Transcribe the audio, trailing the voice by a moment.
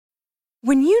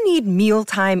When you need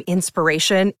mealtime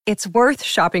inspiration, it's worth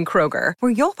shopping Kroger,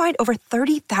 where you'll find over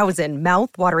 30,000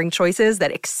 mouth-watering choices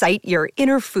that excite your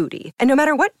inner foodie. And no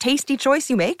matter what tasty choice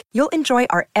you make, you'll enjoy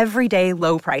our everyday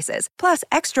low prices, plus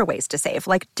extra ways to save,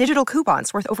 like digital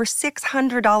coupons worth over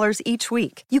 $600 each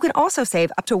week. You can also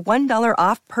save up to $1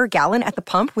 off per gallon at the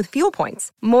pump with fuel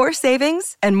points. More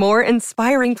savings and more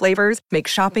inspiring flavors make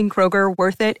shopping Kroger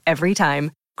worth it every time.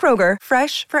 Kroger,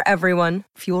 fresh for everyone.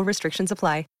 Fuel restrictions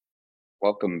apply.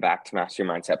 Welcome back to Master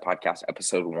Your Mindset Podcast,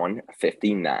 episode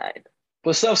 159.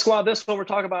 What's up, squad? This one, we're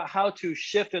talking about how to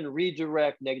shift and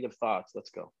redirect negative thoughts. Let's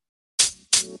go.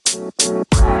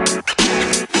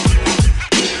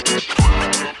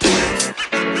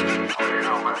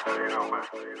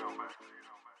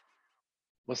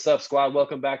 What's up, squad?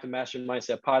 Welcome back to Master Your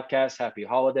Mindset Podcast. Happy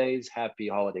holidays. Happy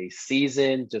holiday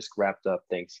season. Just wrapped up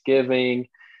Thanksgiving.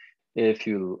 If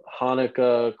you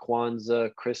Hanukkah,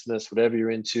 Kwanzaa, Christmas, whatever you're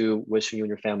into, wishing you and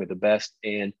your family the best.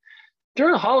 And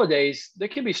during the holidays, they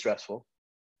can be stressful.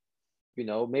 You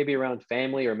know, maybe around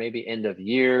family or maybe end of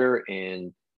year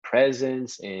and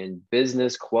presents and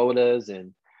business quotas.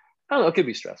 And I don't know, it could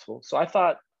be stressful. So I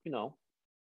thought, you know,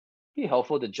 it'd be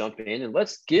helpful to jump in and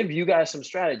let's give you guys some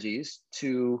strategies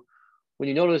to when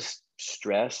you notice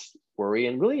stress, worry,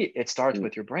 and really it starts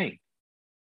with your brain.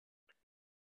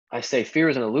 I say fear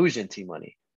is an illusion,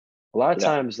 T-Money. A lot of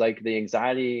times, like the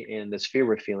anxiety and this fear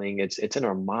we're feeling, it's in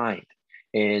our mind.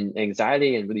 And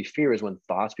anxiety and really fear is when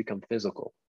thoughts become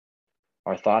physical.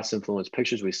 Our thoughts influence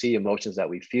pictures we see, emotions that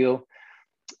we feel,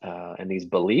 and these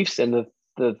beliefs. And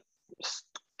the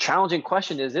challenging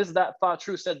question is that thought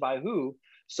true? Said by who?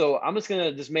 So I'm just going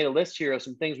to just make a list here of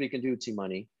some things we can do,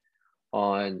 T-Money,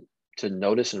 on to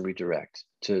notice and redirect,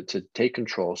 to take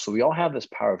control. So we all have this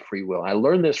power of free will. I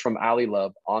learned this from Ali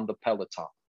Love on the Peloton.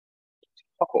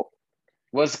 Oh,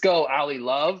 let's go, Ali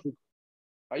Love.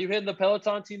 Are you hitting the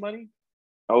Peloton, T-Money?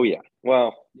 Oh, yeah.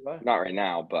 Well, not right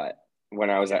now, but when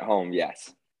I was at home,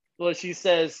 yes. Well, she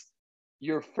says,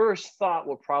 your first thought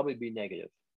will probably be negative,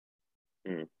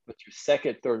 but your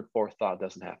second, third, fourth thought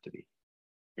doesn't have to be.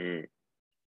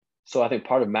 So I think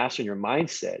part of mastering your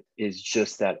mindset is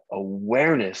just that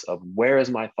awareness of where is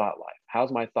my thought life?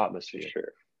 How's my thought atmosphere?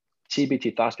 Sure.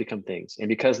 TBT, thoughts become things. And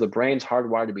because the brain's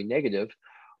hardwired to be negative,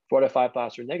 4 to 5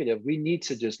 thoughts are negative, we need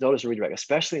to just notice and redirect,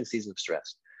 especially in seasons of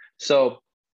stress. So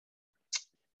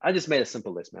I just made a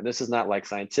simple list, man. This is not like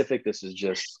scientific. This is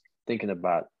just thinking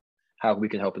about how we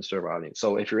can help and serve our audience.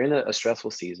 So if you're in a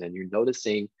stressful season, you're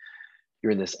noticing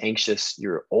you're in this anxious,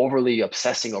 you're overly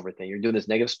obsessing over things, you're doing this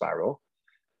negative spiral,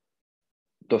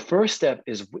 the first step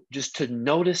is just to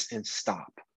notice and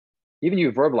stop. Even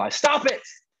you verbalize, stop it.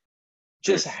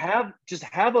 Just have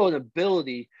an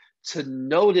ability to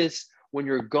notice when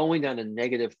you're going down a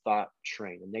negative thought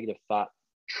train, a negative thought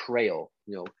trail,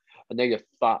 you know, a negative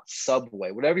thought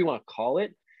subway, whatever you want to call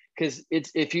it. Because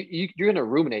it's if you're going to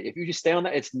ruminate, if you just stay on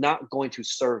that, it's not going to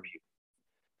serve you.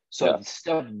 So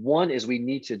step one is we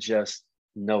need to just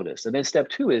notice. And then step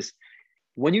two is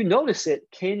when you notice it,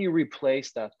 can you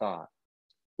replace that thought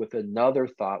with another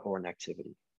thought or an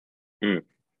activity?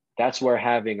 That's where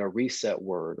having a reset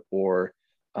word or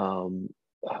an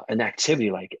activity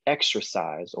like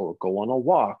exercise or go on a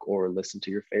walk or listen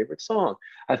to your favorite song.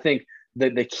 I think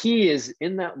the key is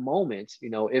in that moment,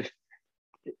 you know, if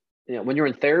you know, when you're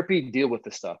in therapy, deal with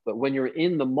the stuff. But when you're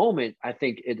in the moment, I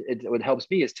think what helps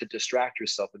me is to distract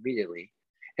yourself immediately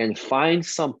and find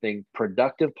something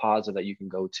productive, positive that you can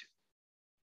go to.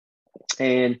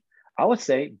 And I would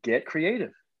say get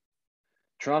creative.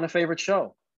 Turn on a favorite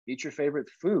show, eat your favorite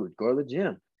food, go to the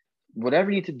gym,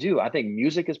 whatever you need to do. I think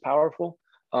music is powerful.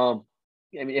 I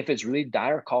mean, if it's really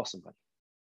dire, call somebody.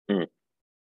 And,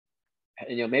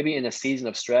 you know, maybe in a season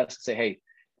of stress, say, hey,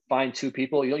 find 2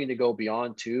 people. You don't need to go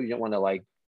beyond 2. You don't want to like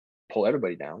pull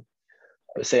everybody down.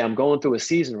 But say, I'm going through a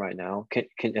season right now. Can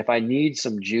if I need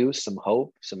some juice, some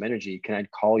hope, some energy, can I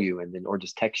call you and then or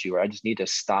just text you? Or I just need to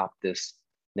stop this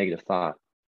negative thought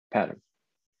pattern.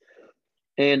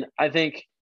 And I think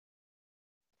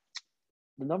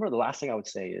the last thing I would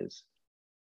say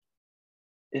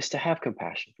is to have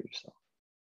compassion for yourself.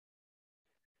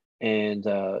 And,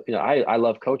 you know, I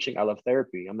love coaching. I love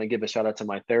therapy. I'm going to give a shout out to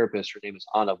my therapist. Her name is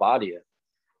Anna Vadia.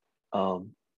 And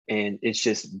it's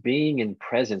just being in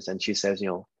presence. And she says, you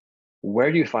know,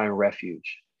 where do you find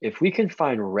refuge? If we can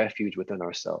find refuge within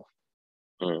ourselves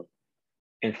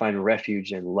and find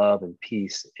refuge in love and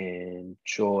peace and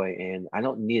joy, and I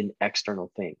don't need an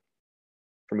external thing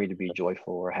for me to be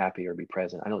joyful or happy or be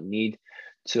present. I don't need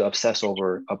to obsess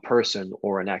over a person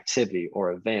or an activity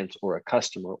or event or a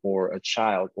customer or a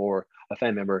child or a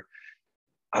family member.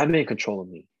 I'm in control of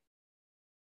me.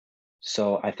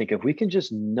 So I think if we can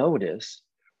just notice,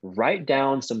 write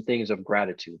down some things of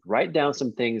gratitude, write down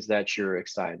some things that you're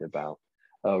excited about,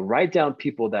 write down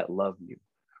people that love you,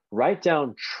 write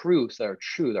down truths that are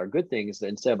true, that are good things,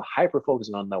 instead of hyper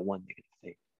focusing on that one negative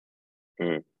thing.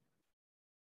 Mm.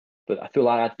 But I feel a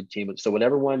lot of team. So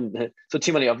whatever one, so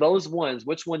Timothy, of those ones,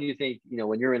 which one do you think,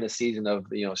 when you're in a season of,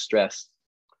 stress,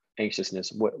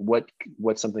 anxiousness,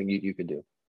 what's something you could do?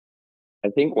 I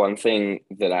think one thing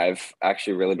that I've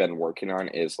actually really been working on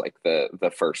is like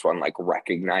the first one, like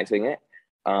recognizing it.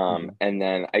 And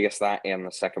then I guess that, and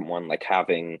the second one, like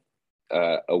having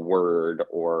a word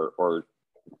or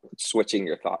switching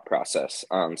your thought process.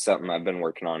 Something I've been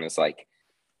working on is like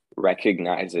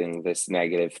recognizing this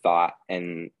negative thought,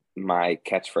 and my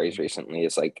catchphrase recently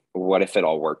is like, what if it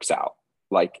all works out?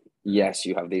 Like, yes,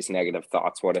 you have these negative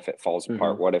thoughts. What if it falls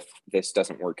apart? What if this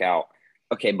doesn't work out?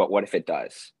 Okay, but what if it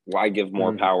does? Why give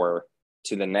more power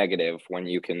to the negative when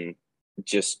you can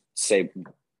just say,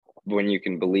 when you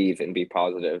can believe and be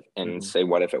positive and say,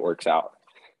 what if it works out?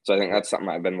 So I think that's something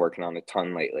I've been working on a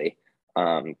ton lately,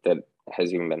 that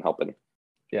has even been helping.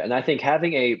 Yeah, and I think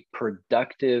having a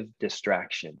productive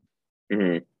distraction,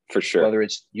 for sure, whether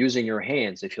it's using your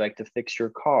hands, if you like to fix your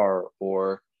car,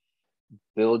 or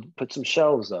put some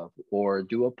shelves up, or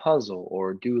do a puzzle,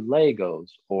 or do Legos,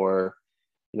 or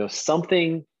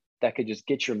something that could just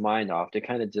get your mind off, to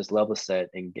kind of just level set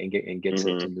and get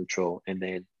to neutral, and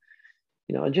then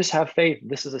and just have faith.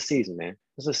 This is a season, man.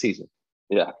 This is a season.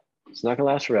 Yeah, it's not gonna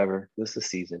last forever. This is a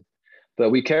season, but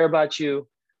we care about you.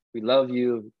 We love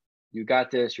you. You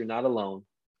got this. You're not alone.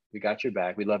 We got your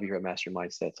back. We love you here at Master Your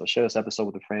Mindset. So share this episode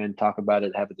with a friend, talk about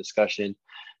it, have a discussion,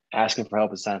 asking for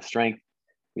help is a sign of strength.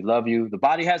 We love you. The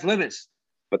body has limits,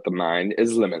 but the mind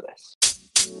is limitless.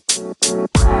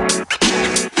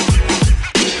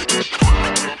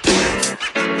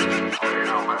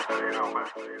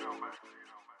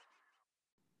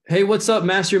 Hey, what's up,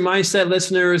 Master Your Mindset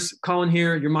listeners? Colin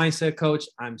here, your mindset coach.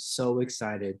 I'm so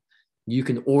excited. You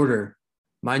can order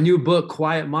my new book,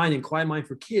 Quiet Mind and Quiet Mind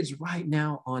for Kids, right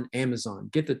now on Amazon.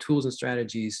 Get the tools and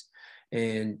strategies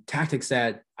and tactics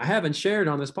that I haven't shared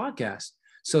on this podcast.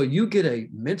 So you get a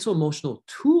mental emotional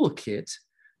toolkit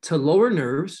to lower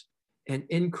nerves and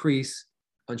increase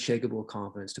unshakable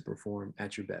confidence to perform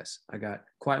at your best. I got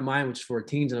Quiet Mind, which is for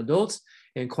teens and adults,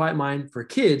 and Quiet Mind for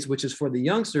Kids, which is for the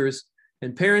youngsters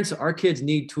and parents. Our kids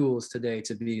need tools today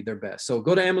to be their best. So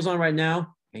go to Amazon right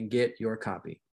now and get your copy.